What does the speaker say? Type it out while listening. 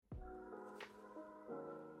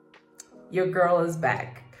Your girl is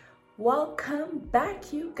back. Welcome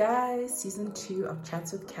back, you guys. Season 2 of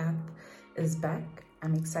Chats with Kath is back.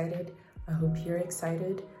 I'm excited. I hope you're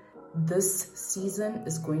excited. This season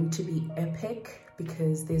is going to be epic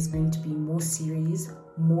because there's going to be more series,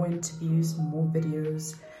 more interviews, more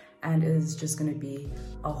videos, and it is just going to be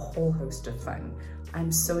a whole host of fun. I'm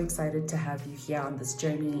so excited to have you here on this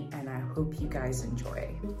journey, and I hope you guys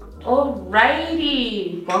enjoy.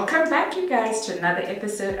 Alrighty, welcome back, you guys, to another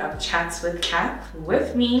episode of Chats with Kath.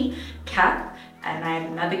 With me, Kath, and I have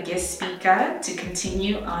another guest speaker to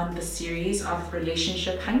continue on the series of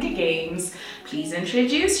Relationship Hunger Games. Please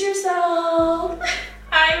introduce yourself.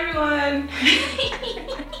 Hi everyone.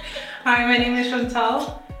 Hi, my name is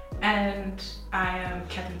Chantal, and I am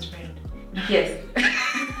Catherine's friend. Yes.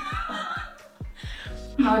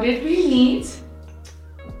 How did we meet?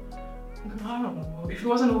 I don't know. If it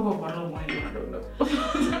wasn't over a bottle of wine, I don't know.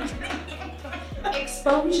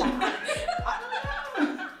 Exposure.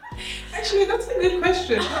 Actually, that's a good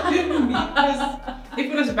question. How did we meet? Because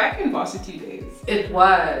if it was back in varsity days. It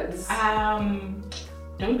was. Don't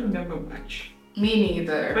remember much. Me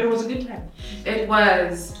neither. But it was a good time. It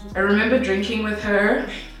was. I remember drinking with her.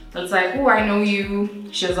 It's like, oh, I know you.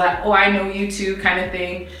 She was like, oh, I know you too, kind of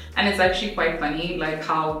thing. And it's actually quite funny, like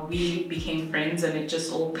how we became friends and it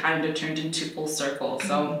just all kind of turned into full circle.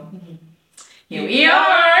 So here we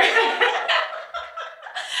are.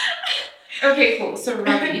 Okay, cool. So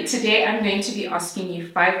Robi, today I'm going to be asking you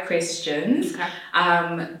 5 questions.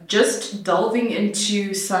 Okay. Just delving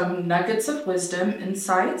into some nuggets of wisdom,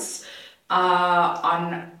 insights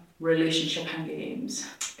on relationship Hunger Games.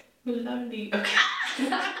 Lovely. Okay.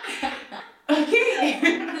 Okay.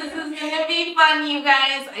 This is gonna be fun, you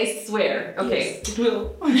guys. I swear. Okay. Yes, it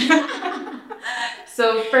will.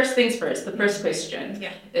 So first things first, the first question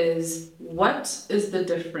Yeah. is, what is the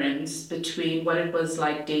difference between what it was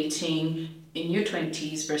like dating in your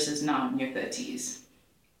 20s versus now in your 30s?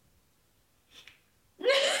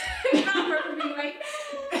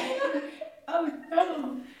 Oh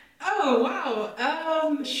no. Oh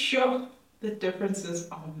wow. Sure. The differences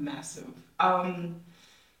are massive.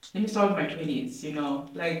 Let me start with my 20s, you know,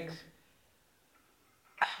 like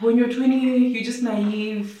when you're 20, you're just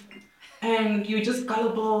naive and you're just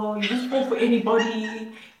gullible, you just fall for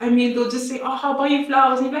anybody. I mean, they'll just say, oh, how about you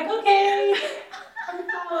flowers? And you're like, okay,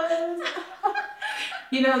 flowers.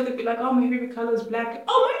 You know, they'll be like, oh, my favorite color is black.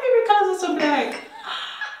 Oh, my favorite colors are so black.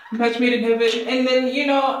 Match made in heaven. And then, you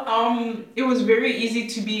know, it was very easy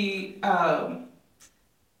to be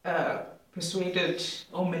persuaded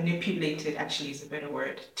or manipulated, actually is a better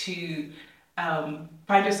word, to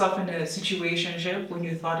find yourself in a situationship when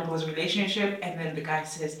you thought it was a relationship, and then the guy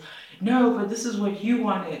says, no, but this is what you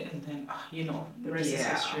wanted, and then you know, the rest is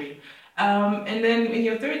history. And then in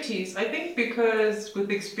your 30s, I think because with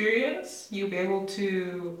experience you'll be able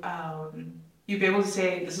to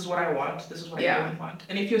say, this is what I want, this is what I don't want.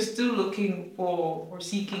 And if you're still looking for or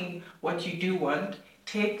seeking what you do want,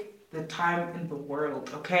 take the time in the world,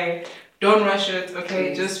 okay? Don't rush it, okay?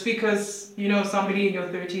 Please. Just because, you know, somebody in your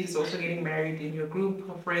 30s is also getting married in your group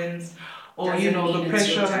of friends, or, you know, the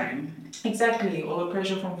pressure. Exactly, or the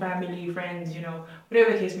pressure from family, friends, you know,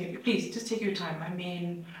 whatever the case may be. Please, just take your time. I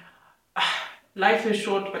mean, life is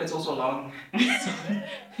short, but it's also long. So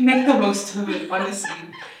make the most of it,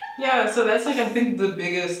 honestly. Yeah, so that's like, I think the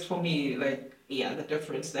biggest for me, like, yeah, the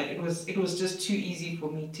difference, that it was just too easy for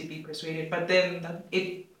me to be persuaded. But then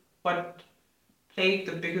what played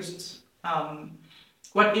the biggest,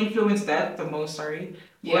 what influenced that the most,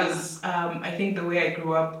 was I think the way I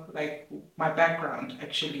grew up, like my background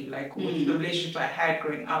actually, like with the relationships I had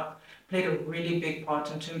growing up, played a really big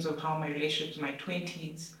part in terms of how my relationships in my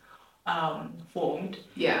 20s formed.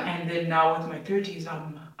 Yeah. And then now with my 30s,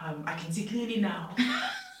 I can see clearly now.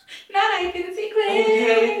 Now I can see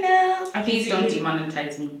clearly now. Please don't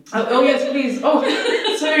demonetize me. Oh yes, please. Oh,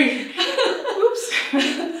 sorry. Oops.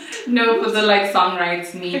 No, for the like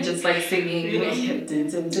songwrites, me just like singing. Yeah.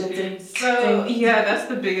 So yeah, that's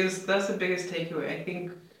the biggest takeaway. I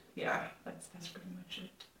think, yeah, that's pretty much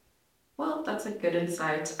it. Well, that's a good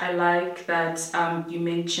insight. I like that you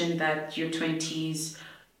mentioned that your 20s,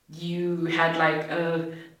 you had like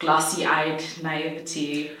a glassy-eyed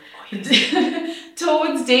naivety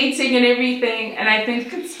towards dating and everything, and I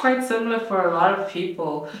think it's quite similar for a lot of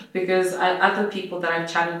people, because other people that I've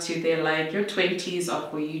chatted to, they're like, your 20s are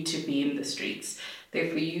for you to be in the streets. They're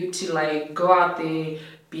for you to like go out there,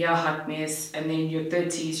 be a hot mess, and then in your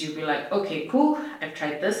 30s you'll be like, okay, cool, I've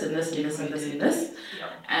tried this and this and this and this and this. Yeah.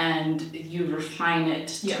 And you refine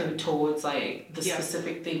it towards like the Yeah.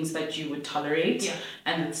 specific things that you would tolerate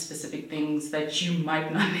and the specific things that you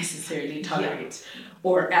might not necessarily tolerate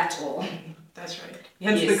or at all. That's right.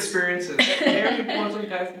 Hence the experiences. Very important,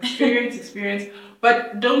 guys. Experience.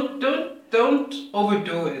 But don't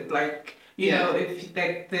overdo it. Like, you know, if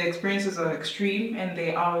the experiences are extreme and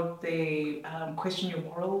they question your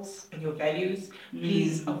morals and your values,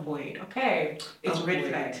 please avoid. Okay. It's red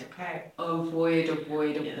flag. Okay. Avoid.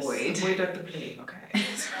 Avoid at the play. Okay.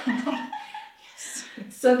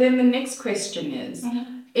 So then the next question is,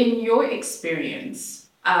 in your experience,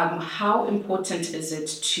 how important is it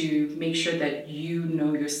to make sure that you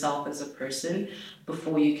know yourself as a person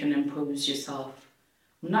before you can impose yourself?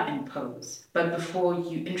 Not impose, but before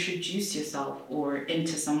you introduce yourself or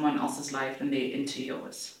into someone else's life and they into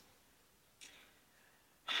yours?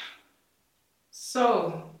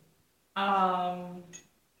 So, I'm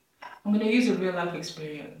going to use a real life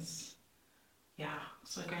experience. Yeah,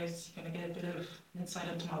 so guys, you're going to get a bit of insight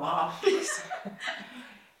into my life.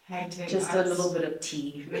 Just a little bit of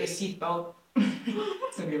tea. Wear a seatbelt.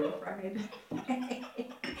 It's going to be a rough ride.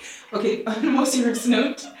 Okay, on a more serious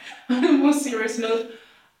note.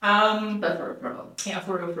 But for real. Yeah,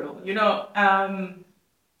 for real. You know,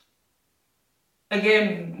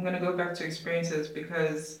 again, I'm going to go back to experiences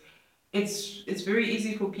because it's very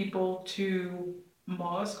easy for people to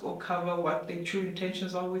mask or cover what their true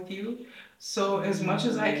intentions are with you. So as much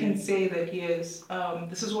as I can say that yes,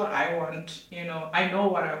 this is what I want, you know, I know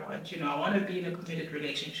what I want, you know, I want to be in a committed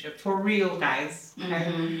relationship for real, guys.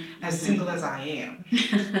 Okay? As single as I am.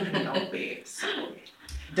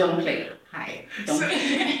 Don't play. Hi. Don't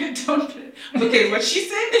play. Don't play. Okay, what she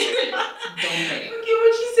said. Don't play. Okay,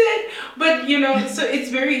 what she said. But you know, so it's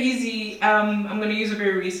very easy. I'm going to use a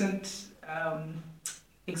very recent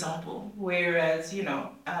example. Whereas, you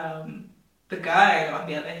know, the guy, on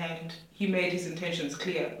the other hand, he made his intentions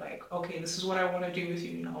clear. Like, okay, this is what I want to do with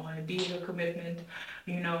you. You know, I want to be in a commitment.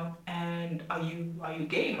 You know, and are you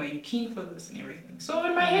game? Are you keen for this and everything? So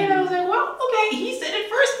in my head, I was like, well, okay, he said it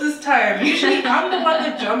first this time. Usually, I'm the one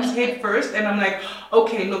that jumps head first, and I'm like,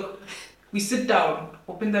 okay, look, we sit down,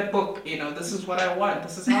 open that book. You know, this is what I want.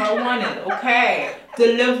 This is how I want it. Okay,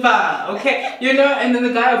 deliver. Okay, you know, and then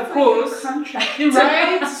the guy, of course, contract,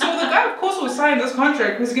 right? So the guy, of course, will sign this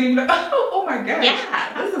contract. Was gonna be like, oh my gosh,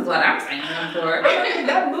 yeah, this is what I'm signing up for.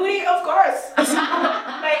 That booty, of course.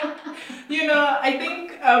 Like, you know, I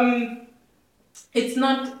think it's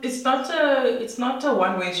not a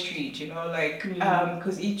one-way street, you know, like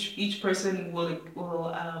because each person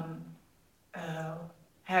will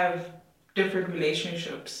have different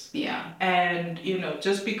relationships. Yeah. And you know,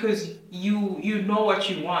 just because you know what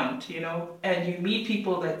you want, you know, and you meet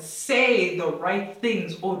people that say the right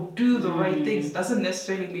things or do the right things doesn't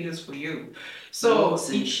necessarily mean it's for you. So wolves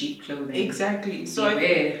in sheep clothing. Exactly. So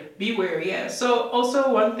beware. Beware, yeah. So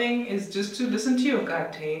also one thing is just to listen to your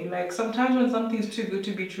gut, hey? Like sometimes when something's too good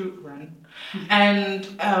to be true, run. And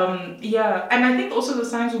and I think also the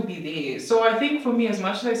signs will be there. So I think for me, as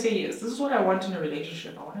much as I say yes, this is what I want in a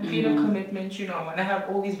relationship. I want to be in a commitment, you know, I want to have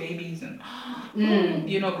all these babies and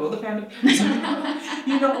you know, grow the family. So,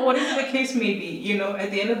 you know, whatever the case may be, you know,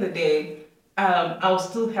 at the end of the day, I'll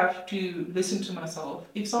still have to listen to myself.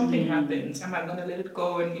 If something happens, am I gonna let it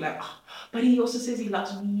go and be like, oh, but he also says he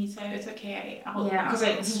loves me, so it's okay. Because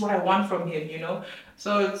this is what I want from him, you know.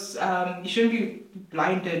 So it's you shouldn't be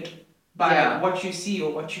blinded by what you see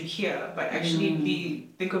or what you hear, but actually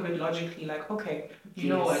think of it logically. Like, okay, you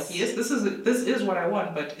know what? Yes, this is what I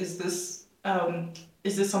want, but is this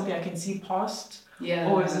something I can see past?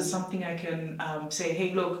 Yeah. Or is it something I can say,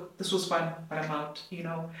 hey, look, this was fun, but I'm out, you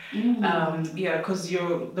know? Because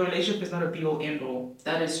the relationship is not a be-all, end-all.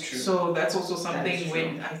 That is true. So that's also something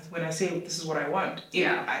when I say this is what I want.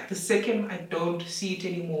 The second I don't see it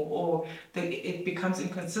anymore or it becomes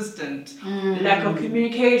inconsistent, lack of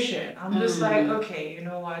communication, I'm just like, okay, you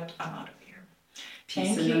know what? I'm out of here.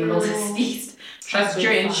 Peace in the middle of the east. Trust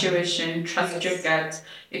your intuition, trust your gut.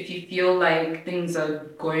 If you feel like things are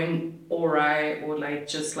going alright or like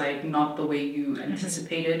just like not the way you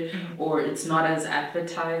anticipated or it's not as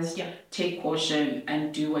advertised, take caution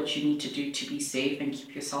and do what you need to do to be safe and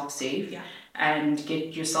keep yourself safe and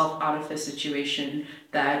get yourself out of a situation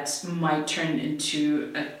that might turn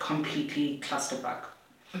into a completely clusterfuck.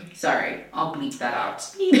 Sorry, I'll bleep that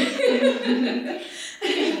out.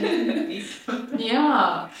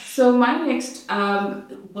 Yeah. So my next,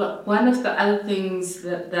 one of the other things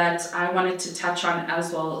that I wanted to touch on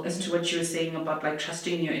as well as to what you were saying about like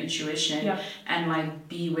trusting your intuition and like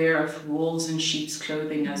beware of wolves in sheep's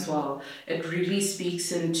clothing as well. It really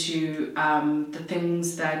speaks into the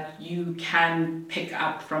things that you can pick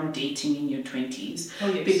up from dating in your 20s. Oh,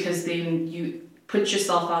 yes. Because then you put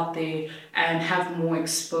yourself out there and have more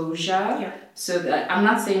exposure. So that I'm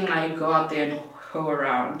not saying like go out there and go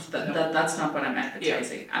around. That's not what I'm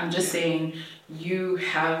advertising. I'm just saying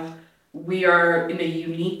we are in a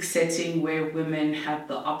unique setting where women have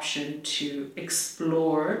the option to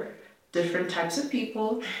explore different types of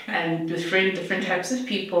people and different types of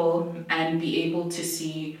people and be able to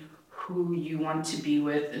see who you want to be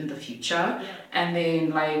with in the future. And then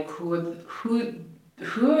like who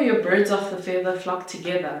are your birds of the feather flock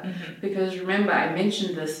together? Because remember, I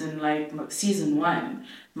mentioned this in like season 1,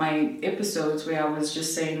 my episodes where I was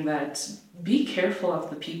just saying that be careful of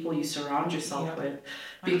the people you surround yourself with,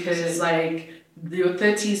 because 100%. Like your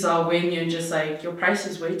 30s are when you're just like your price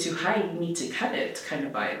is way too high, you need to cut it kind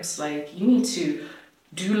of vibes. Like you need to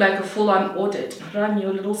do like a full-on audit, put on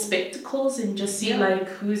your little spectacles and just see like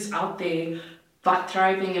who's out there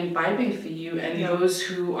thriving and vibing for you, and those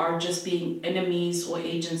who are just being enemies or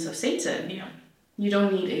agents of Satan. You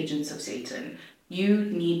don't need agents of Satan. You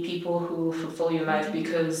need people who fulfill your life,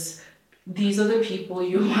 because these are the people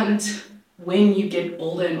you want when you get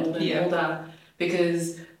older and older and older,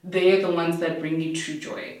 because they're the ones that bring you true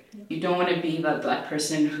joy. You don't want to be that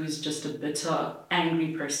person who's just a bitter,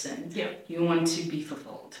 angry person. You want to be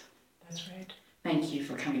fulfilled. That's right. Thank you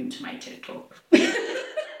for coming to my TED Talk.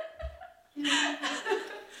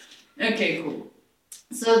 Okay, cool.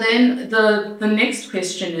 So then the next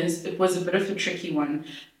question it was a bit of a tricky one,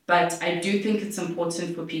 but I do think it's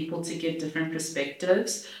important for people to get different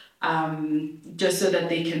perspectives, just so that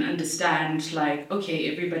they can understand like, okay,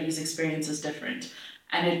 everybody's experience is different.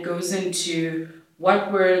 And it goes into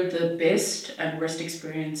what were the best and worst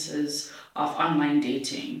experiences of online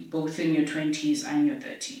dating, both in your 20s and your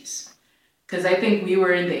 30s. Because I think we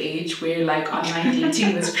were in the age where like online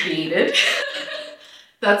dating was created.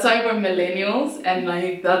 That's why we're millennials, and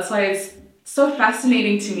like that's why it's so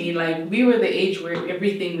fascinating to me. Like we were the age where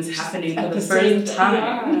everything was happening for the first time.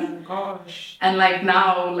 Yeah, gosh. And like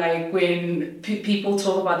now, like when people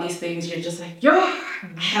talk about these things, you're just like, yo, I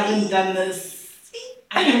haven't done this.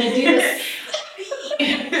 I'm gonna do this.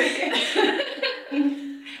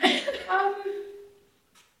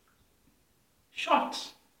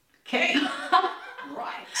 Shot. Okay.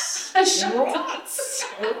 Right. Shot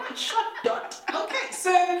dot. Okay,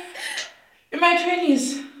 so in my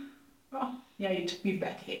 20s, oh, yeah, you took me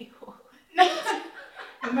back, hey.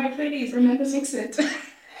 In my 20s, Remember Mix It.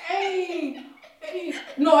 hey.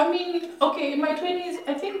 No, I mean, okay, in my 20s,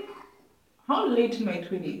 I think, how late in my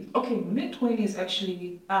 20s? Okay, mid-20s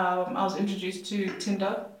actually, I was introduced to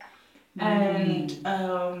Tinder. And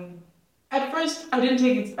at first, I didn't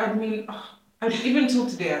take it, I mean, even till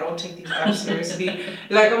today, I don't take these apps seriously.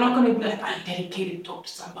 Like, I'm not gonna be like, I'm dedicated to talk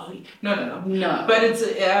to somebody. No. But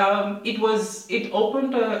it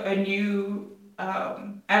opened a new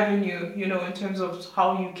avenue, you know, in terms of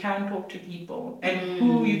how you can talk to people and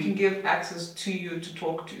who you can give access to you to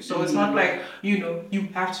talk to. So it's not like, you know, you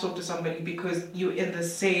have to talk to somebody because you're in the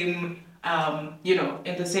same,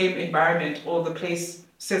 in the same environment, or the place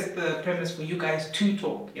sets the premise for you guys to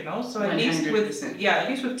talk, you know. So at least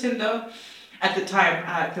with Tinder. At the time,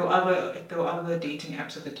 there were other dating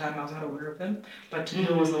apps at the time. I was not aware of them, but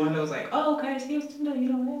Tinder was the one that was like, "Oh, guys, here's Tinder," you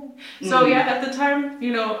know. So yeah, at the time,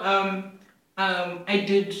 you know, I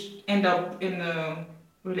did end up in a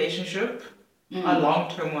relationship, a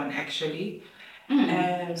long-term one actually.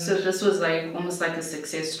 And so this was like almost like a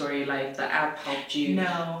success story. Like the app helped you.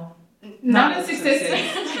 No, not a success story.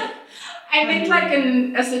 I meant like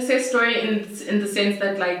a success story in the sense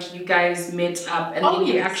that like you guys met up and then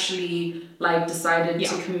you actually like decided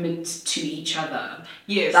to commit to each other.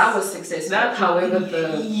 Yes, that was successful. However,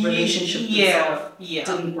 the relationship itself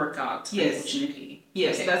didn't work out. Unfortunately.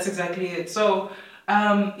 Yes, that's exactly it. So,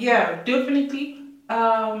 definitely.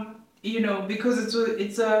 You know, because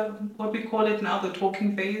it's a what we call it now, the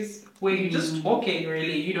talking phase, where you're just talking.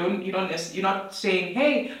 Really, you're not saying,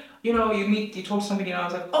 hey, you know, you talk to somebody, and I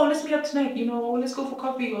was like, oh, let's meet up tonight, you know, let's go for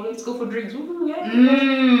coffee or let's go for drinks. Ooh, yeah,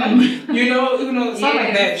 you know, stuff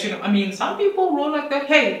like that. You know, I mean, some people roll like that.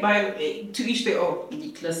 Hey, to each their own.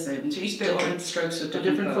 Listen, to each their own. Strokes with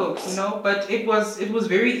different folks, you know. But it was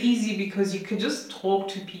very easy because you could just talk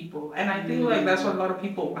to people, and I feel like that's what a lot of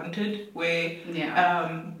people wanted. Where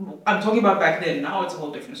I'm talking about back then. Now it's a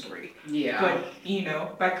whole different story. Yeah. But you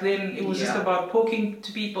know, back then it was just about talking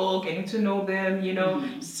to people, getting to know them, you know,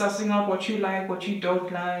 sussing out what you like, what you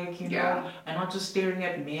don't like, you know, and not just staring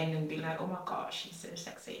at men and being like, oh my gosh, he's so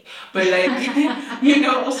sexy. But like, you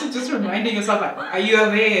know, also just reminding yourself like, are you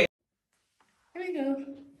aware? Here we go.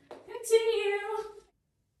 Continue.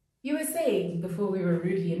 You were saying before we were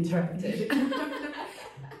rudely interrupted.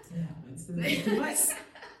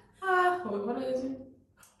 What is it?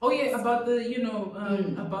 Oh yeah, about the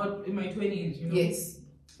about in my 20s, you know. Yes.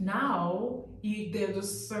 Now there are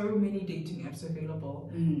just so many dating apps available,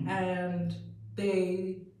 and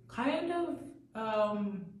they kind of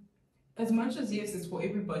as much as yes, it's for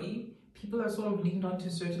everybody. People are sort of leaned onto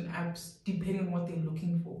certain apps depending on what they're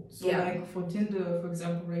looking for. So like for Tinder, for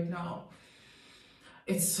example, right now,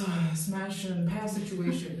 it's a smash and pass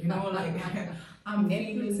situation, you know, like I'm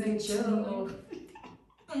feeling chill.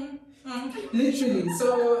 Literally.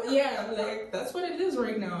 So yeah, like that's what it is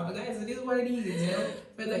right now, guys. It is what it is, you know.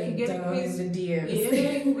 But like you get the DMs. Yeah,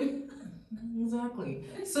 exactly.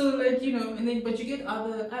 So like, you know, and then but you get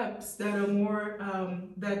other apps that are more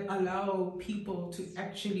that allow people to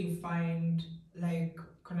actually find, like,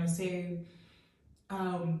 can I say,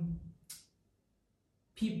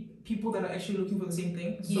 people that are actually looking for the same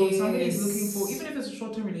thing. So if somebody is looking for, even if it's a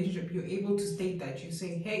short-term relationship, you're able to state that. You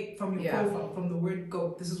say, hey, from your profile, from the word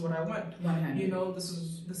go, this is what I want. 100. You know, this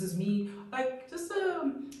is me. Like just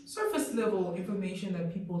surface level information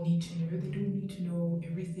that people need to know. They don't need to know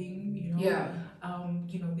everything, you know.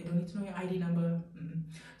 You know, they don't need to know your ID number.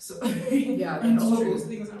 So and all those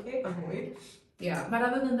things, okay, avoid. Yeah. But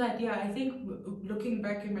other than that, I think looking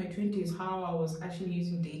back in my 20s, how I was actually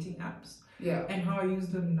using dating apps. And how I use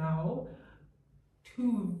them now,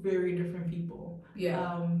 two very different people.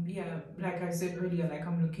 Like I said earlier, like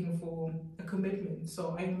I'm looking for a commitment.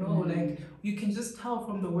 So I know, like, you can just tell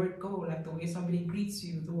from the word go, like the way somebody greets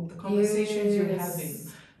you, the conversations you're having,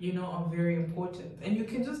 you know, are very important. And you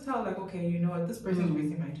can just tell, like, okay, you know what, this person's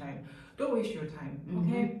wasting my time. Don't waste your time,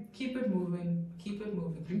 okay? Keep it moving.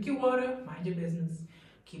 Drink your water, mind your business,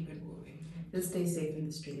 keep it moving. Just stay safe in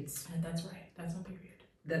the streets. And that's right, that's on period.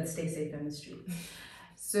 That stay safe in the street.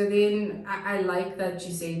 So then I like that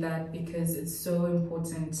you say that, because it's so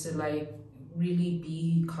important to like really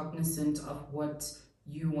be cognizant of what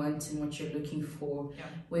you want and what you're looking for.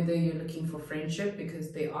 Whether you're looking for friendship,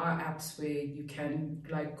 because there are apps where you can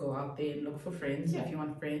like go out there and look for friends if you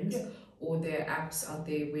want friends, or there are apps out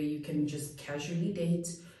there where you can just casually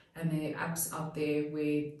date, and there are apps out there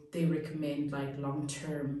where they recommend like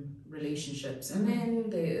long-term relationships, and then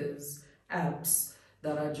there's apps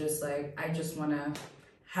that are just like, I just want to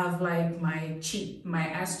have like my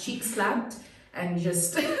ass cheek slapped and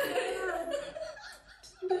just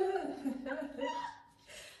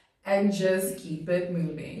and just keep it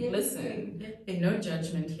moving. Listen, no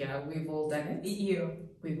judgment here. We've all done it.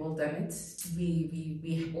 We've all done it.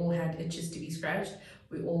 We all had itches to be scratched.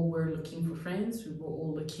 We all were looking for friends. We were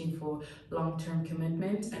all looking for long-term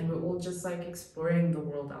commitment, and we're all just like exploring the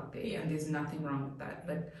world out there. And there's nothing wrong with that.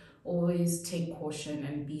 But always take caution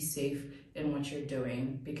and be safe in what you're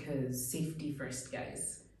doing, because safety first,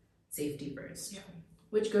 guys. Safety first.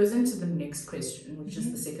 Which goes into the next question, which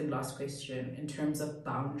is the second last question in terms of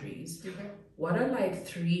boundaries. What are like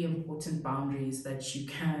 3 important boundaries that you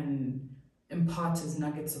can impart as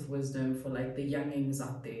nuggets of wisdom for like the youngings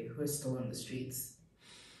out there who are still on the streets?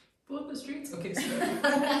 On the streets? Okay, so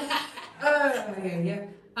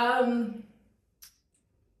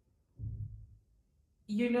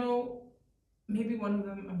you know, maybe one of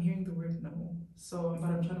them, I'm hearing the word no, so but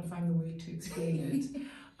I'm trying to find a way to explain it.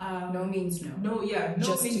 No means no. No, no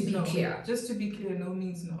just means to be no. clear. Just to be clear, no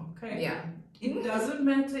means no. Okay. It doesn't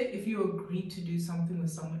matter if you agree to do something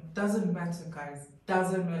with someone. Doesn't matter, guys.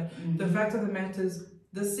 Doesn't matter. The fact of the matter is,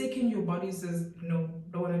 the second your body says no,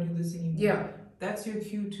 don't want to do this anymore. That's your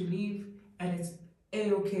cue to leave, and it's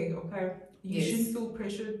a-okay. Okay. You shouldn't feel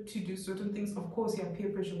pressure to do certain things. Of course, peer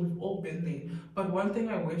pressure. We've all been there. But one thing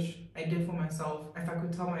I wish I did for myself. If I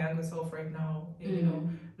could tell my younger self right now, you know,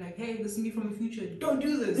 like, hey, this is me from the future. Don't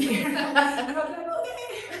do this. And I'm like,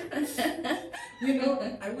 okay. You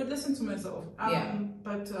know, I would listen to myself.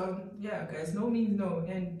 But yeah, guys, no means no.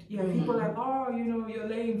 And yeah, people are like, oh, you know, you're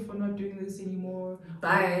lame for not doing this anymore.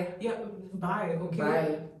 Bye. Yeah, bye. Okay.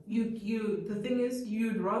 Bye. You. The thing is,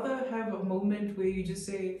 you'd rather have a moment where you just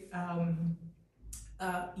say,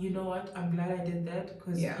 you know what, I'm glad I did that,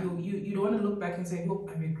 because you don't want to look back and say, oh,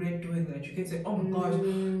 I regret doing that. You can say, oh my gosh,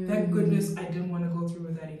 thank goodness I didn't want to go through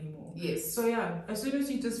with that anymore. Yes. So yeah, as soon as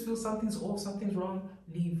you just feel something's off, something's wrong,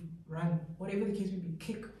 leave, run, whatever the case may be,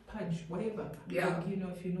 kick, punch, whatever. Yeah. Like, you know,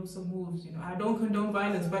 if you know some moves, you know, I don't condone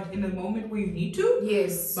violence, but in a moment where you need to,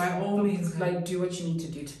 yes, by all means, like, do what you need to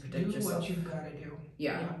do to protect yourself. Do what you've got to do.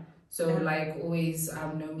 Yeah. So like always,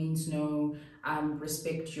 no means no.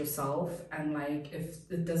 Respect yourself, and like if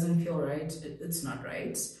it doesn't feel right, it's not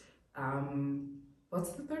right.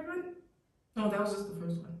 What's the third one? No, that was just the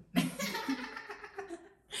first one.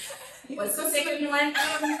 What's the second one?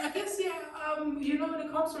 I guess you know, when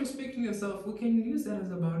it comes to respecting yourself, we can use that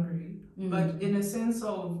as a boundary, but in a sense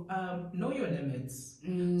of know your limits.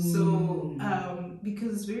 So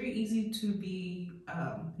because it's very easy to be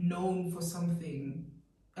known for something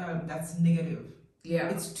that's negative. Yeah,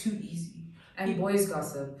 it's too easy. And boys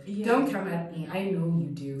gossip. Yeah. Don't come at me. I know you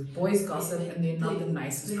do. Boys gossip, and they're not the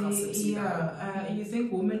nicest gossips. Yeah. You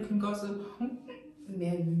think women can gossip?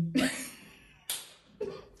 Men.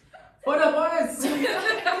 For the boys.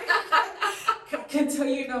 I can tell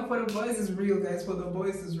you now, for the boys is real, guys. For the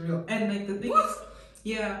boys is real. And like the thing is,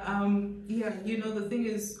 you know, the thing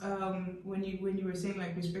is, when you were saying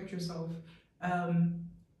like respect yourself,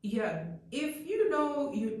 if you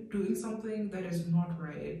know you're doing something that is not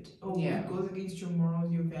right, or it goes against your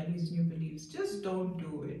morals, your values, and your beliefs, just don't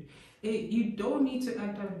do it. You don't need to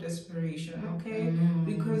act out of desperation, okay?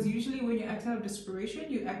 Because usually when you act out of desperation,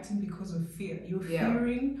 you're acting because of fear. You're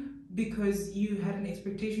fearing because you had an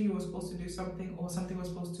expectation you were supposed to do something, or something was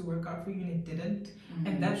supposed to work out for you and it didn't.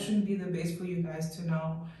 And that shouldn't be the base for you guys to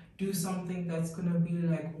now do something that's gonna be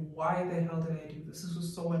like, why the hell did I do this? This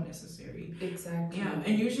was so unnecessary. Exactly. Yeah,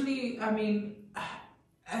 and usually, I mean,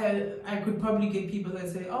 I could probably get people that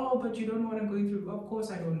say, oh, but you don't know what I'm going through. Of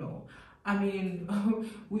course I don't know. I mean,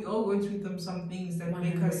 we all go through some things that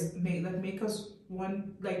make us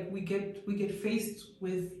one, like we get faced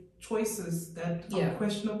with choices that are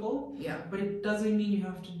questionable, but it doesn't mean you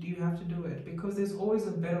have to do it, because there's always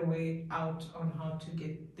a better way out on how to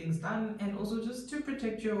get things done, and also just to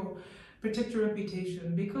protect your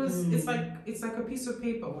reputation, because it's like a piece of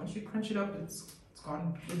paper. Once you crunch it up, it's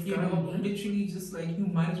gone. You know, literally, just like you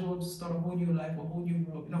might as well just start a whole new life, a whole new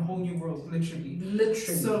world, in a whole new world, literally.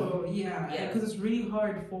 So because it's really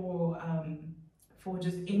hard for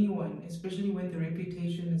just anyone, especially when the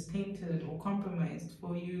reputation is tainted or compromised,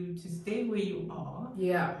 for you to stay where you are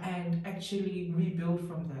and actually rebuild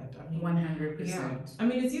from that. I mean, 100%. I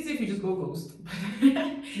mean, it's easy if you just go ghost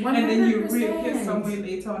and then you reappear somewhere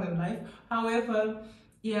later on in life. However,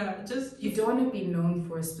 just you don't want to be known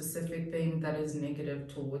for a specific thing that is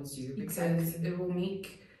negative towards you, because it will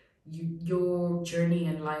make your journey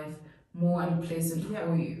in life more unpleasant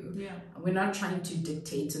for you. We're not trying to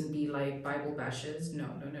dictate and be like Bible bashers. No.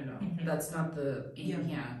 That's not the aim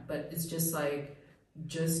here. But it's just like,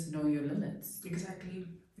 just know your limits. Exactly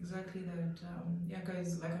that.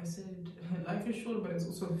 Guys, like I said, life is short, but it's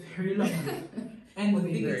also very long. And the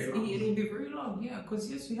thing is, it'll be very long,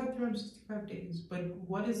 because yes, you have 365 days, but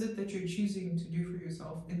what is it that you're choosing to do for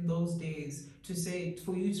yourself in those days, to say,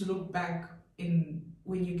 for you to look back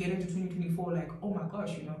when you get into 2024, like, oh my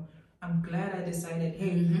gosh, you know, I'm glad I decided,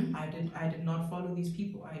 hey, I did not follow these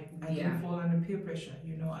people. I didn't fall under peer pressure.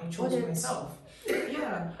 You know, I chose myself.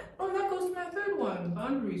 Oh, that goes to my third one.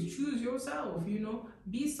 Boundaries. Choose yourself. You know,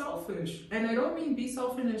 be selfish. And I don't mean be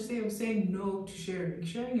selfish in the sense of saying no to sharing.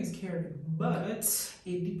 Sharing is caring, but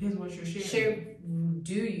it depends what you're sharing.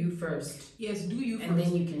 Do you first. Yes, do you first. And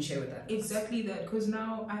then you can share with that. Exactly that. Because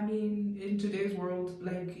now, I mean, in today's world,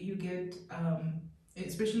 like, you get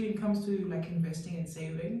especially when it comes to like investing and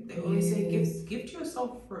saving, they always say give to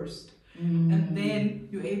yourself first, and then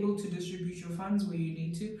you're able to distribute your funds where you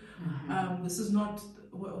need to. This is not,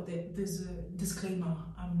 there's a disclaimer,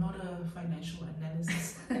 I'm not a financial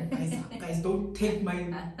analysis advisor. Guys, don't take my,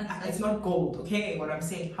 it's not gold, okay, what I'm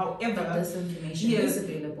saying. However, but this information is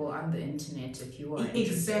available on the internet if you are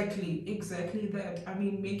interested. Exactly that. I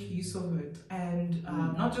mean, make use of it, and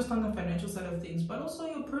not just on the financial side of things, but also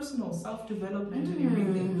your personal self-development and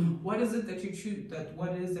everything. What is it that you choose,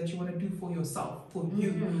 what is that you want to do for yourself, for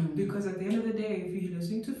you? Because at the end of the day, if you're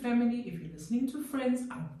listening to family, if you're listening to friends,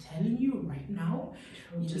 I'm telling you right now,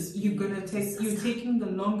 you're taking the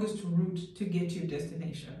longest route to get to your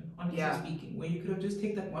destination. Honestly speaking, where you could have just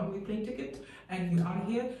take that one-way plane ticket and you're out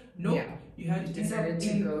here. Nope, you had to decided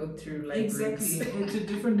to go through like exactly routes. to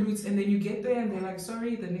different routes, and then you get there and they're like,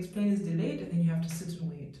 sorry, the next plane is delayed, and then you have to sit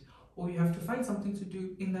and wait, or you have to find something to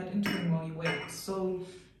do in that interim while you wait. So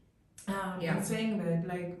I'm saying that,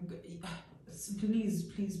 like, please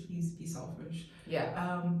be selfish.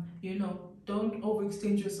 Don't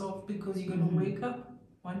overextend yourself, because you're gonna wake up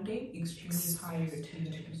one day extremely tired.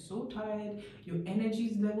 You're gonna be so tired, your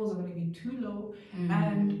energy levels are gonna be too low,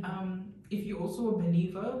 and if you're also a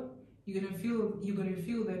believer, you're gonna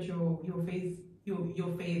feel that your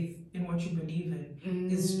faith in what you believe in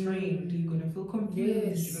is strained. You're gonna feel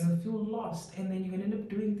confused. You're gonna feel lost, and then you're gonna end up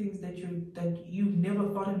doing things that you never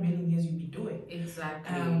thought in a million years you'd be doing.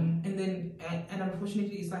 Exactly. And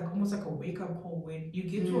unfortunately, it's like almost like a wake up call when you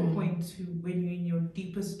get to a point when you're in your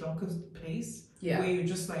deepest, darkest place, where you're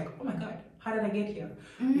just like, oh my God, how did I get here?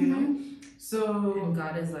 You know. So and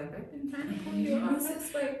God is like, I've been trying to pull you off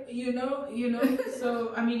this way. You know.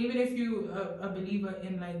 So I mean, even if you a believer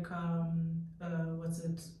in like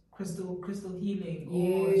crystal healing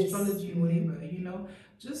or astrology or whatever,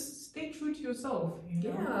 just stay true to yourself,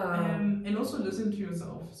 and also listen to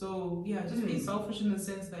yourself. So just be selfish in the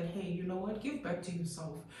sense that, hey, you know what, give back to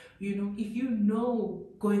yourself.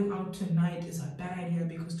 If going out tonight is a bad idea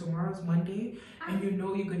because tomorrow's Monday and you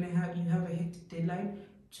have a hectic deadline,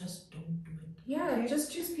 just don't do it. Okay?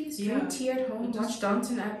 Just peace. Drink tea at home, watch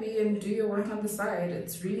Downton Abbey, and do your work on the side.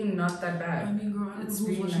 It's really not that bad. I mean, girl, it's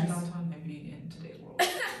really really watching nice. Downton Abbey in today's world.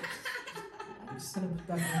 I'm just gonna put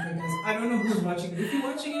that out there, guys. I don't know who's watching it. If you're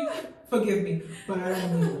watching it, forgive me, but I don't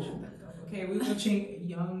know who's watching that stuff. Okay, we're watching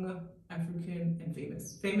young African and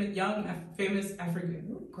famous African.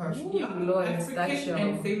 Oh gosh, young Lord, African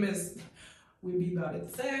and famous. We be about it.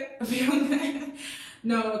 So,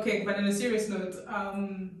 no, okay, but on a serious note,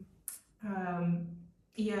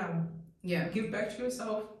 give back to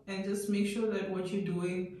yourself and just make sure that what you're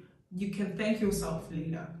doing, you can thank yourself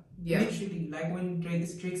later. Literally, like when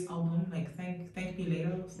Drake's album, like thank me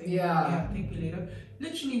later. Thank me later.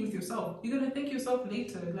 Literally with yourself, you're gonna thank yourself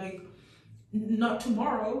later. Like not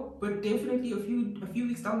tomorrow, but definitely a few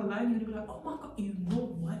weeks down the line, you're gonna be like, oh my God, you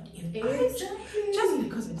know what? Just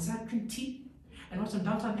because I decided to drink tea and watch some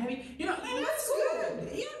Downton Abbey, that's good.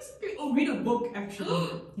 Yes, or read a book actually,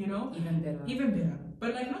 even better.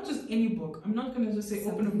 But like not just any book. I'm not gonna just say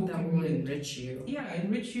open a book and read it. Enrich you.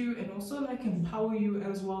 Enrich you, and also like empower you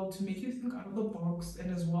as well, to make you think out of the box,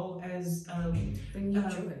 and as well as bring you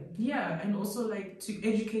joy. And also like to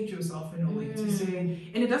educate yourself in a way, to say,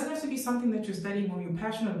 and it doesn't have to be something that you're studying or you're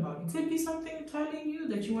passionate about. It could be something telling you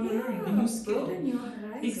that you want to learn a new skill.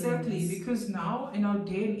 Exactly, because now in our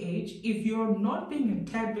day and age, if you're not being a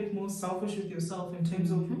tad bit more selfish with yourself in terms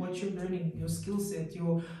of what you're learning, your skill set,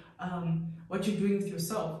 your what you're doing with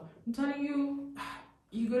yourself, I'm telling you,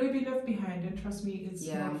 you're gonna be left behind, and trust me, it's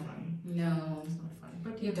not fun. No, it's not fun.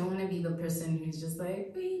 But you don't want to be the person who's just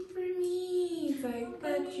like, wait for me. It's like,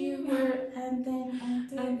 but you were, and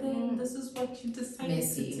then this is what you decided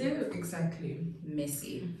to do. Exactly.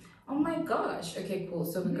 Messy. Oh my gosh. Okay, cool.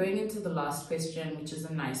 So we're going into the last question, which is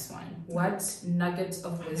a nice one. What nugget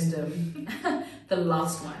of wisdom, the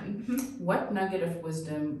last one, what nugget of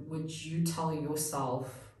wisdom would you tell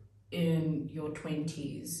yourself in your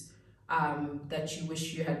 20s that you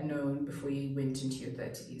wish you had known before you went into your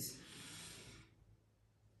 30s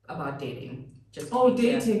about dating?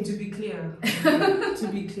 Dating, to be clear. To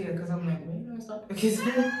be clear, because I'm like, wait, no, it's not. Okay, so,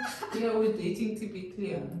 with dating, to be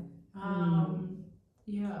clear.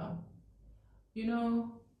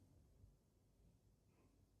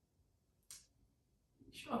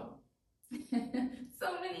 Sure.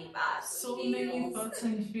 So many thoughts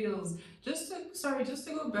and feels. Just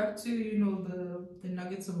to go back to the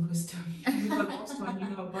nuggets of wisdom. The last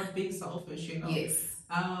one, about being selfish. Yes.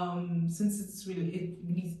 Since it's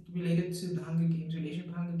related to the Hunger Games, relation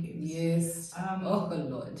to Hunger Games. Yes. Oh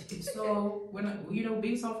Lord. So when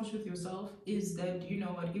being selfish with yourself is that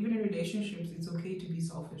even in relationships, it's okay to be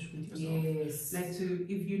selfish with yourself. Yes. Like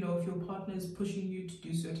if your partner is pushing you to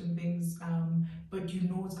do certain things, but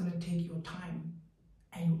it's gonna take your time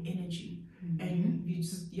and your energy, and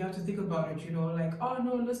you have to think about it. Like, oh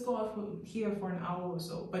no, let's go out here for an hour or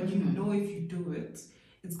so. But if you do it,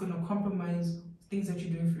 it's gonna compromise things that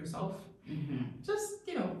you're doing for yourself. Just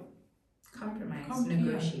compromise,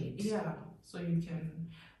 negotiate. So you can.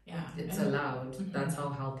 It's allowed. That's how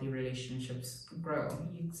healthy relationships grow.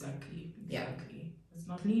 Exactly. It's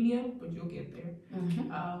not linear, but you'll get there.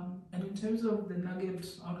 And in terms of the nugget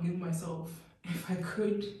I'll give myself, if I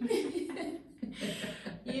could,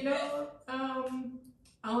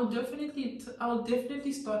 I'll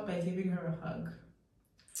definitely start by giving her a hug.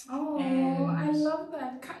 Oh, and I love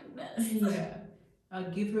that kindness. Yeah, I'll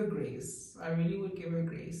give her grace. I really would give her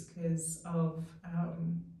grace because of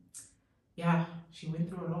she went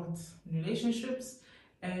through a lot in relationships,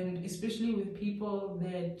 and especially with people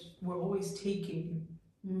that were always taking.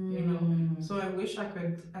 So I wish I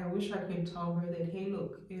could tell her that, hey,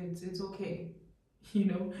 look, it's okay. You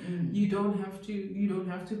don't have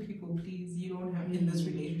to people please. You don't have in this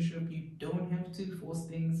relationship. You don't have to force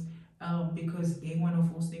things because they want to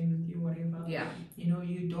force things with you, whatever. Yeah.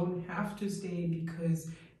 You don't have to stay because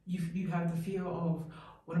you have the fear of,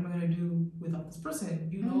 what am I gonna do without this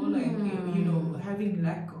person? Having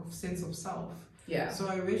lack of sense of self. Yeah. So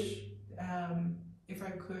I wish if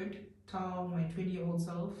I could tell my 20-year-old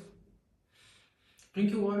self,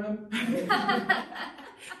 drink your water,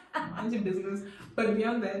 mind your business. But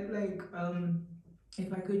beyond that,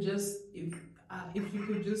 if I could just, if you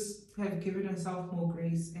could just have given yourself more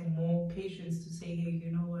grace and more patience to say, hey,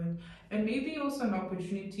 you know what, and maybe also an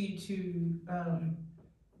opportunity to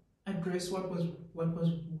address what was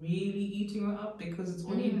really eating her up, because it's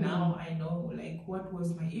only now I know what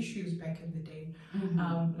was my issues back in the day.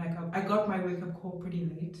 I got my wake-up call pretty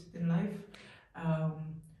late in life.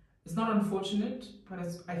 It's not unfortunate, but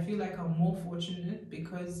I feel like I'm more fortunate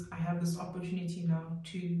because I have this opportunity now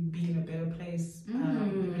to be in a better place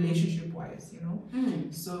relationship wise,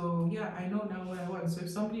 So yeah, I know now what I want. So if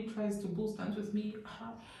somebody tries to bull stunts with me,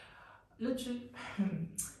 literally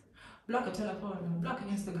block a telephone, block an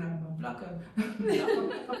Instagram, block a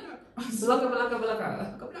So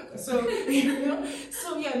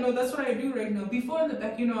so yeah, no, that's what I do right now. Before in the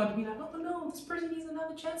back, I'd be like, oh no, this person needs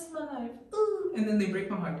another chance in my life. Ooh. And then they break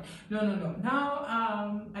my heart. No. Now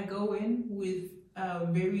I go in with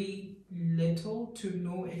very little to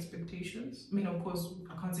no expectations. I mean, of course,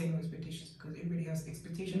 I can't say no expectations because everybody has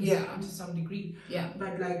expectations to some degree. Yeah.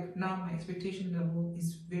 But now my expectation level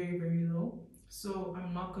is very, very low. So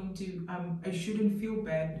I'm not going to, I shouldn't feel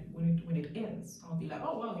bad when it ends. I'll be like,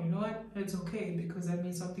 oh, well, you know what? It's okay because that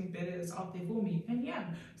means something better is out there for me. And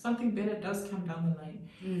yeah, something better does come down the line.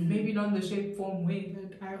 Maybe not in the shape, form, way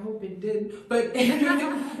that I hope it did, but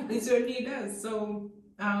it certainly does. So,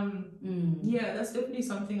 yeah, that's definitely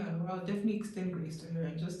something I'll definitely extend grace to her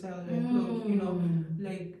and just tell her, look,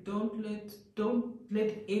 don't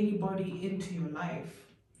let anybody into your life.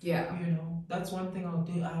 Yeah. That's one thing I'll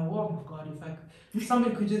do. Oh my God, if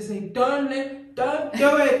somebody could just say, don't do it, don't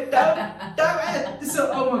do it.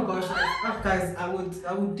 So, oh my gosh, guys, I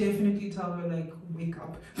would definitely tell her, wake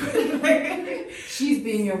up. She's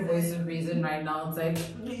being your voice of reason right now. It's like,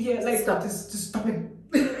 yeah, stop. Just stop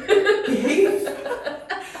it. Behave.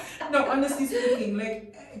 No, honestly speaking,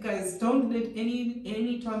 guys, don't let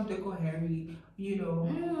any Tom, Dick, or Harry, or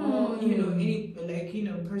any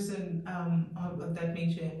person of that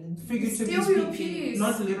nature, figuratively speaking,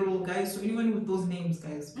 not literal, guys. So anyone with those names,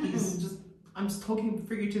 guys, please I'm just talking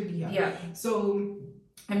figuratively here. Yeah. So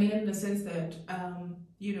I mean, in the sense that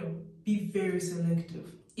be very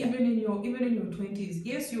selective. Yeah. Even in your 20s,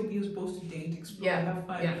 yes, you'll be supposed to date, explore, have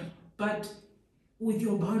fun, but with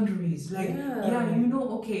your boundaries,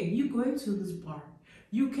 okay, you going to this bar,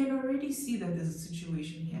 you can already see that there's a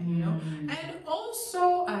situation here, and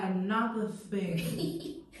also another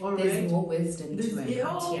thing, there's more wisdom to it.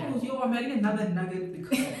 I'm adding another nugget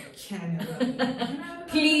because I can.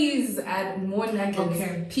 Please add more nuggets.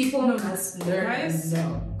 Okay, people must learn.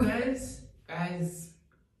 Guys,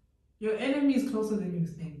 your enemy is closer than you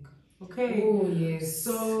think. Okay. Oh yes.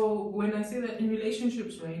 So when I say that in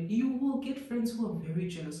relationships, right, you will get friends who are very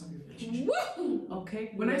jealous of your relationship. Woo!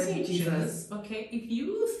 Okay. When I say jealous, okay, if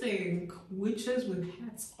you think witches with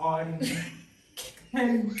hats on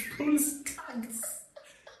can pull stunts,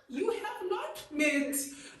 you have not met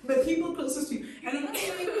the people closest to you. And I'm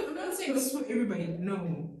not saying this is for everybody.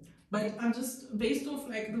 No, but I'm just based off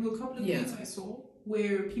there were a couple of things I saw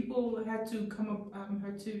where people had to come up,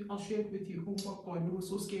 I'll share it with you. Oh my God, it was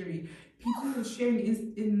so scary. People were sharing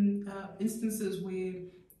instances where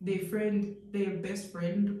their best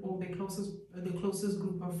friend, or the closest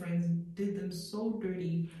group of friends did them so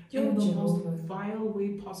dirty in the most vile way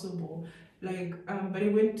possible. But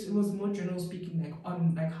it was more general speaking,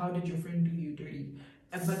 on how did your friend do you dirty?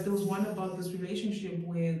 But there was one about this relationship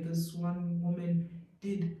where this one woman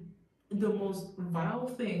did the most vile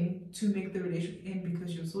thing to make the relationship end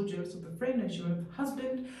because she was so jealous of the friend and she wanted the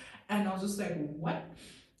husband, and I was just like, what?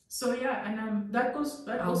 So yeah, and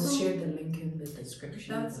I'll share the link in the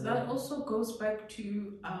description. That also goes back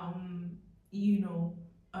to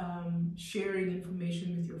sharing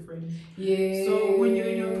information with your friends. Yeah. So when you're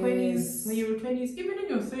in your 20s, even in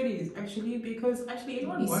your 30s, actually, because actually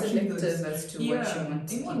anyone watching this, as to what you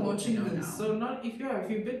want anyone watching to know this. now. So not if you're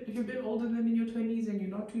a bit older than in your 20s and you're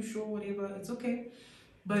not too sure, whatever, it's okay.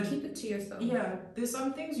 But keep it to yourself. Yeah, there's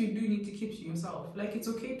some things you do need to keep to yourself. Like, it's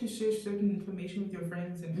okay to share certain information with your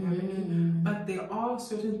friends and family, but there are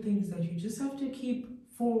certain things that you just have to keep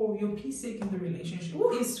for your peace sake in the relationship.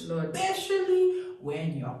 Especially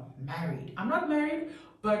when you're married. I'm not married,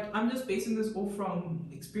 but I'm just basing this off from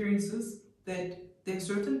experiences that there's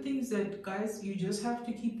certain things that, guys, you just have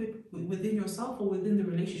to keep it within yourself or within the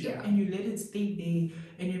relationship, and you let it stay there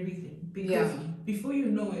and everything. Because before you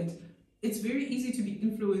know it, it's very easy to be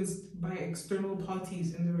influenced by external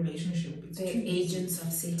parties in the relationship. It's They're agents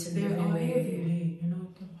of Satan. They are everywhere, you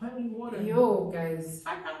know, the holy water. Yo, guys.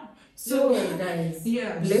 Guys.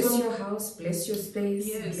 Yeah. Bless your house, bless your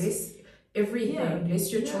space, bless everything. Yeah.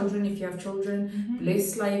 Bless your children if you have children.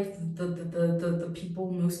 Bless like the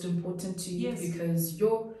people most important to you, because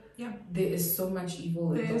there is so much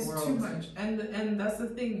evil in the world. There's too much. And that's the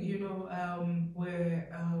thing, you know, where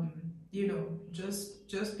you know,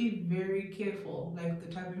 just be very careful, like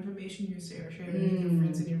the type of information you sharing with your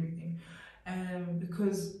friends and everything.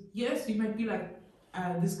 Because yes, you might be like,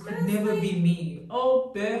 this could never be me.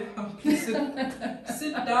 Oh, bear, please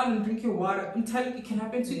sit down and drink your water. I'm telling you, it can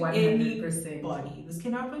happen to 100%. Anybody. This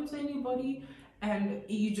can happen to anybody, and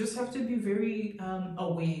you just have to be very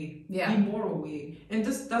aware. Be more aware. And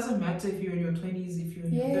this doesn't matter if you're in your 20s, if you're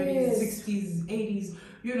in your 30s, 60s, 80s.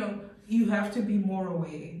 You know, you have to be more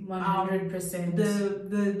aware. 100%.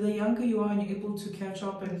 The younger you are and you're able to catch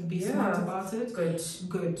up and be smart about it.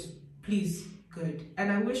 Good. Please, good.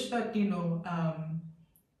 And I wish that, you know,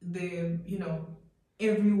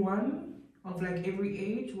 everyone of like every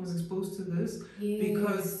age was exposed to this,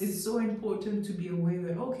 because it's so important to be aware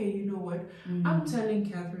that, okay, you know what, I'm telling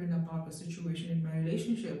Catherine about the situation in my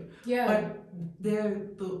relationship, but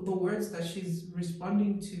the words that she's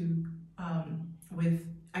responding to with,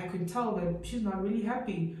 I could tell that she's not really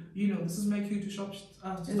happy. You know, this is my cue to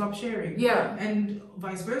stop sharing. And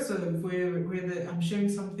vice versa, where I'm sharing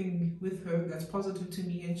something with her that's positive to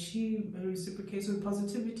me, and she reciprocates with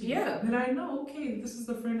positivity. Then I know, okay, this is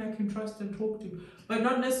the friend I can trust and talk to. But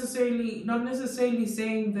not necessarily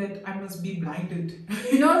saying that I must be blinded.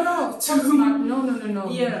 No. No.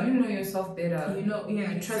 You know yourself better. You know,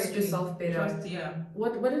 you trust yourself better.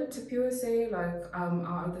 What did Tapua say? Like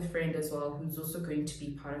our other friend as well, who's also going to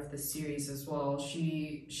be part of the series as well.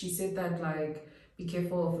 She said that, like, be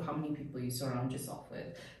careful of how many people you surround yourself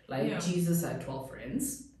with. Like Jesus had 12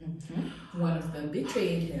 friends. One of them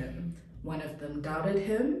betrayed him. One of them doubted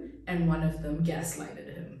him, and one of them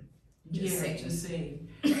gaslighted him. Just saying.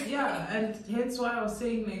 And hence why I was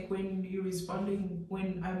saying, like, when you're responding,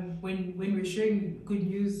 when we're sharing good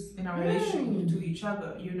news in our relationship to each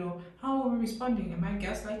other, you know, how are we responding? Am I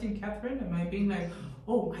gaslighting Catherine? Am I being like,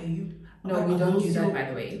 oh, are you? No, we don't do that, by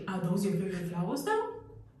the way. Are those your favorite flowers now?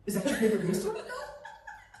 Is that your favorite restaurant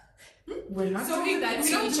now? We're not doing that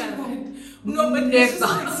to each other. No, but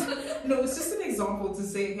it's just an example to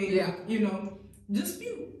say, hey, you know, just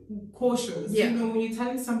be cautious. You know, when you're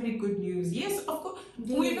telling somebody good news, yes, of course,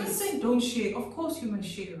 we're not saying don't share. Of course, you must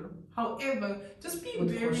share. However, just be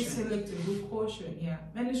very selective with caution.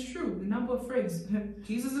 And it's true. The number of friends,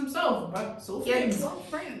 Jesus himself, but so friends. 12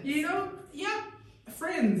 friends. You know,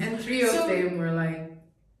 friends. And 3 of them were like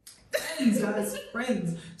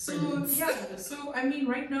friends. So I mean,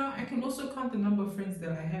 right now I can also count the number of friends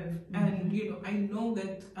that I have, and you know, I know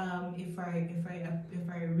that if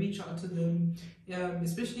I reach out to them,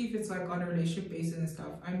 especially if it's like on a relationship basis and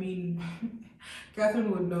stuff. I mean, Catherine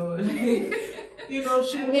would know, like, you know,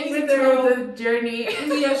 she with the journey. She's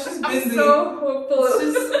been I'm so hopeful.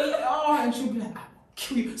 And she'll be like, I'll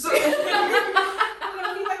kill you. So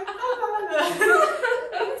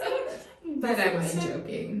but I'm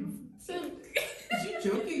joking. Is she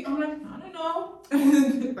joking? I'm like, I don't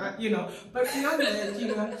know. But you know, but beyond that, you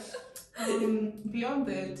know,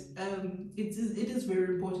 it is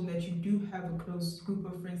very important that you do have a close group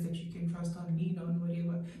of friends that you can trust on, lean on,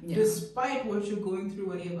 whatever. Despite what you're going through,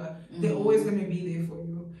 whatever, they're always going to be there for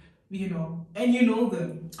you. You know, and you know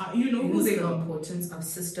them. You know who they are. The importance of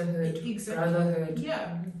sisterhood, brotherhood.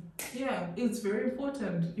 Yeah, it's very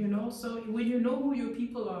important, you know. So when you know who your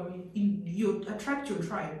people are, you attract your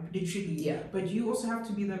tribe, literally. But you also have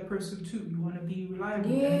to be that person too. You want to be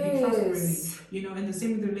reliable and be trustworthy, you know. And the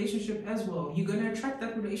same with the relationship as well. You're gonna attract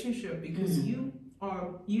that relationship because you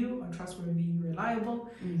you are trustworthy, you're reliable,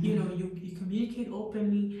 you know, you communicate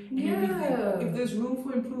openly and everything. If there's room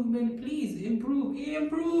for improvement, please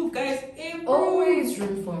improve, guys, improve. Always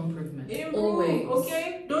room for improvement. Always.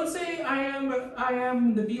 Okay? Don't say I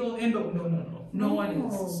am the be all end all. No one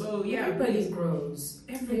is. So yeah, everybody grows.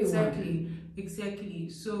 Everyone. Exactly.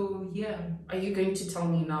 So yeah. Are you going to tell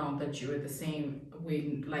me now that you were the same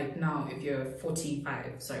when, like, now if you're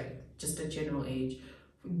 45, sorry, just a general age,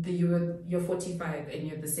 you're 45 and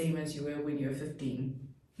you're the same as you were when you were 15?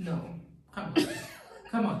 No. Come on.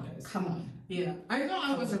 Come on, guys. Come on. Yeah. I know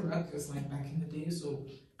I was a ruckus like back in the day, so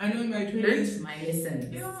I know in my 20s. Learned my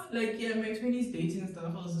lessons. Yeah, like my 20s dating and stuff, I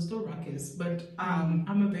was still ruckus, but I'm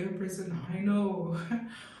a better person now. I know.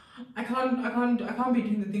 I can't be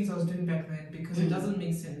doing the things I was doing back then because it doesn't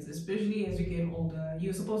make sense, especially as you get older.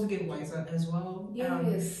 You're supposed to get wiser as well.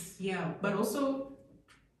 Yes. Yeah, but also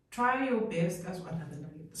try your best as well.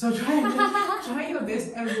 So try your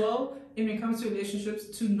best as well when it comes to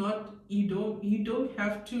relationships to not, you don't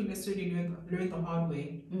have to necessarily learn the hard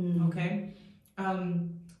way. Okay?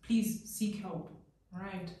 Please seek help.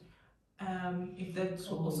 Right? If that's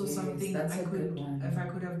also something that's if I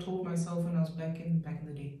could have told myself when I was back in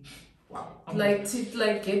the day. Wow. Like to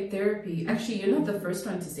get therapy. Actually, you're not the first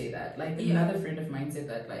one to say that. Like another friend of mine said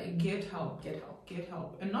that, like, get help.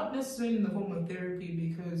 And not necessarily in the form of therapy,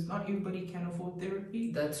 because not everybody can afford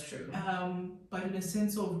therapy. That's true. But in a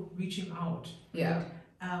sense of reaching out. Yeah.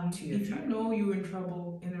 Right? If you know you're in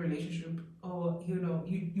trouble in a relationship, or you know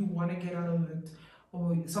you want to get out of it,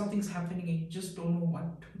 or something's happening and you just don't know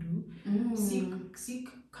what to do, seek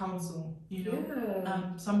counsel. You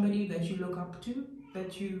know, somebody that you look up to,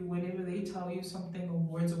 that you, whenever they tell you something or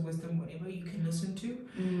words of wisdom, whatever, you can listen to.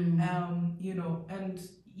 You know, and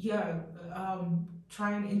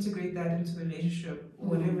try and integrate that into the relationship,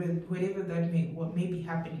 whatever that may be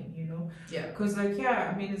happening, you know. Yeah. Because I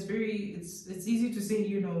mean, it's easy to say,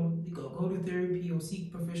 you know, go to therapy or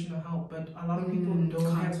seek professional help, but a lot of people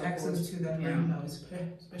don't have access to that right now,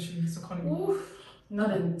 especially in this economy. Oof.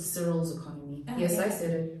 Not in Cyril's economy. Yes, I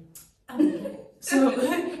said it. So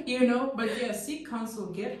you know, but yeah, seek counsel,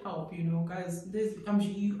 get help. You know, guys.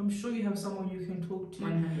 I'm sure you have someone you can talk to.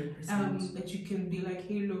 100%. That you can be like,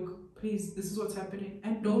 hey, look, please, this is what's happening,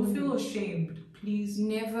 and don't feel ashamed. Please,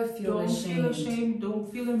 never feel don't ashamed. Don't feel ashamed.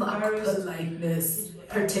 Don't feel embarrassed. Politeness.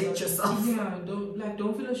 Protect yourself. Yeah,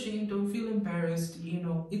 don't feel ashamed. Don't feel embarrassed. You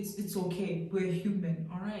know, it's okay. We're human.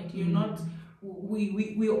 All right, you're not.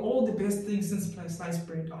 We're all the best things since sliced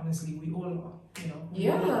bread. Honestly, we all are. You know.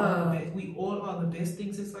 We all are the best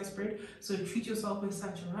things since sliced bread. So treat yourself as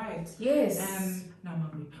such, right? Yes. And now I'm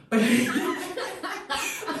hungry.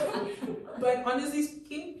 But honestly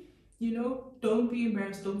speaking, you know, don't be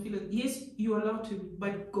embarrassed. Don't feel it. Yes, you're allowed to,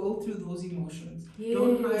 but go through those emotions. Yes,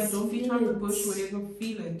 don't hide. Don't be trying to push whatever.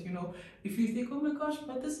 Feel it. You know, if you think, oh my gosh,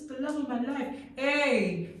 but this is the love of my life.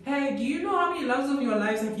 Hey, do you know how many loves of your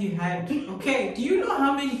lives have you had? Okay, do you know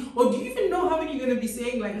how many, or do you even know how many you're gonna be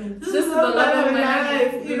saying like, this is the love of my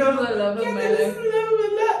life? You know, the love of my life. This is the love of my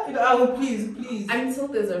life. You know, oh, please. Until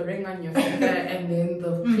there's a ring on your finger, and then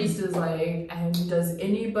the priest is like, and does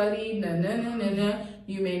anybody? No.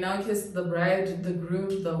 You may now kiss the bride, the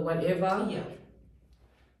groom, the whatever. Yeah.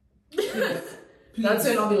 That's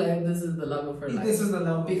when I'll be like, this is the love of her life. This is the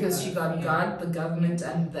love because she got God, the government,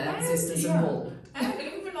 and the ancestors involved. And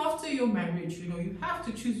even after your marriage, you know, you have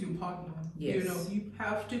to choose your partner. Yes. You know, you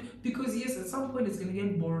have to, because yes, at some point it's gonna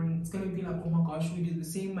get boring. It's gonna be like, oh my gosh, we do the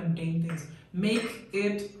same mundane things. Make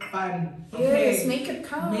it fun. Okay? Yes, make it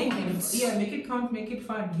count. Make it count, make it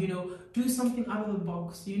fun. You know, do something out of the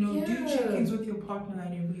box. You know, do check-ins with your partner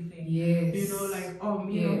and everything. Yes. You know,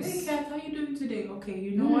 like, you know, hey Kat, how you doing today? Okay,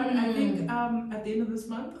 you know what? I think at the end of this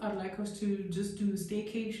month, I'd like us to just do a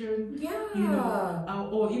staycation. Yeah. You know,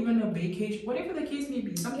 or even a vacation, whatever the case may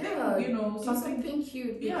be. Something, you know, something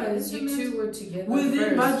cute because you two were together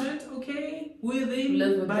within first. Budget, okay? Within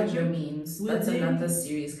live with budget. your means. That's another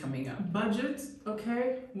series coming up. Budget,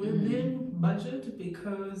 okay? Within budget,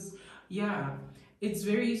 because it's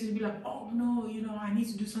very easy to be like, oh no, you know, I need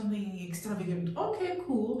to do something extravagant. Okay,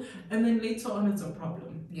 cool. And then later on it's a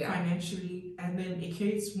problem financially, and then it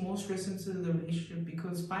creates more stress into the relationship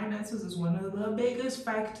because finances is one of the biggest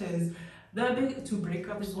factors to break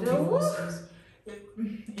up or divorces.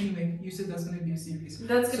 Anyway, you said that's going to be a series.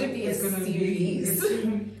 That's going to be a series.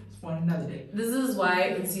 for another day. This is why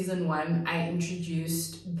in season 1 I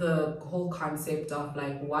introduced the whole concept of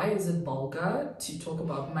like, why is it vulgar to talk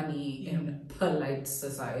about money in polite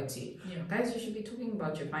society? Guys, you should be talking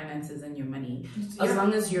about your finances and your money as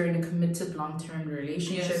long as you're in a committed long-term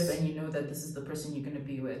relationship and you know that this is the person you're going to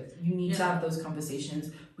be with. You need to have those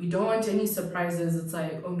conversations. We don't want any surprises. It's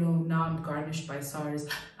like, oh no, now I'm garnished by SARS,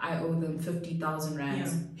 I owe them 50,000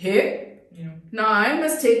 rands. Here? No, I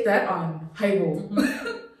must take that on. Hi-go.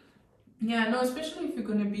 Especially if you're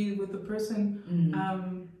gonna be with the person.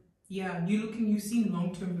 You seem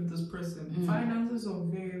long term with this person. Finances are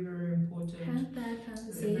very, very important. Have that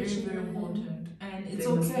conversation. Very, very important, and it's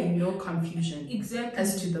there must okay. be no confusion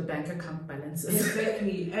as to the bank account balances.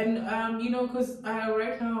 Exactly, and because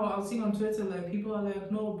right now I'll see on Twitter like people are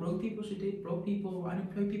like, no, broke people should date broke people,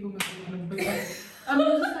 unemployed people must date unemployed people. I'm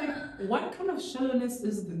just like, what kind of shallowness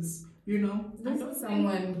is this? This is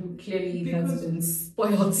someone who clearly has been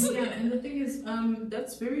spoiled. And the thing is,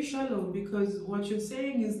 that's very shallow, because what you're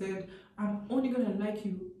saying is that I'm only gonna like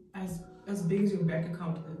you as big as your bank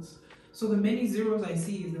account is. So the many zeros I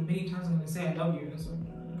see is the many times I'm gonna say I love you. So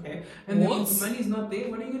okay, and then if the money's not there,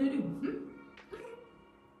 what are you gonna do?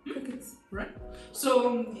 Crickets, right? So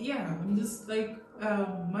I'm just like,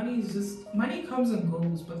 money comes and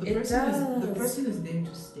goes, but the person is there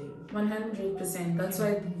to stay. 100%. That's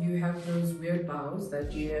why you have those weird vows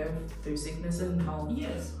that you have through sickness and health.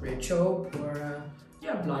 Yes. Rich hope or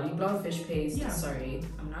blah blah fish paste. Yeah. Sorry,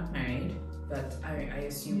 I'm not married, but I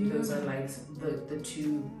assume those are like the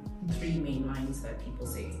 2-3 main lines that people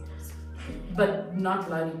say. But not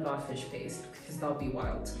blah blah fish paste, because that'll be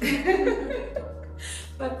wild.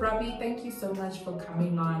 But Robi, thank you so much for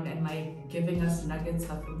coming on and like giving us nuggets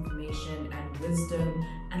of information and wisdom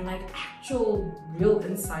and like actual real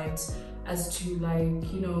insights as to like,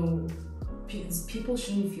 people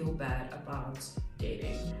shouldn't feel bad about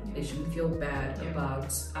dating. They shouldn't feel bad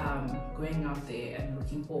about going out there and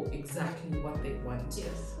looking for exactly what they want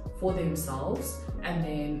for themselves, and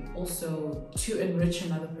then also to enrich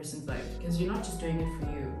another person's life, because you're not just doing it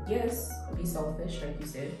for you. Yes, be selfish like you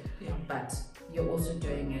said, but you're also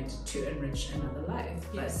doing it to enrich another life.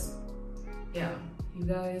 Yes. But you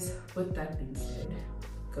guys, with that being said,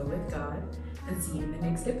 go with God and see you in the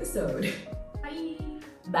next episode.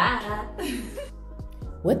 Bye.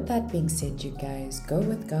 With that being said, you guys, go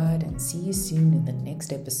with God and see you soon in the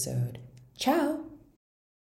next episode. Ciao.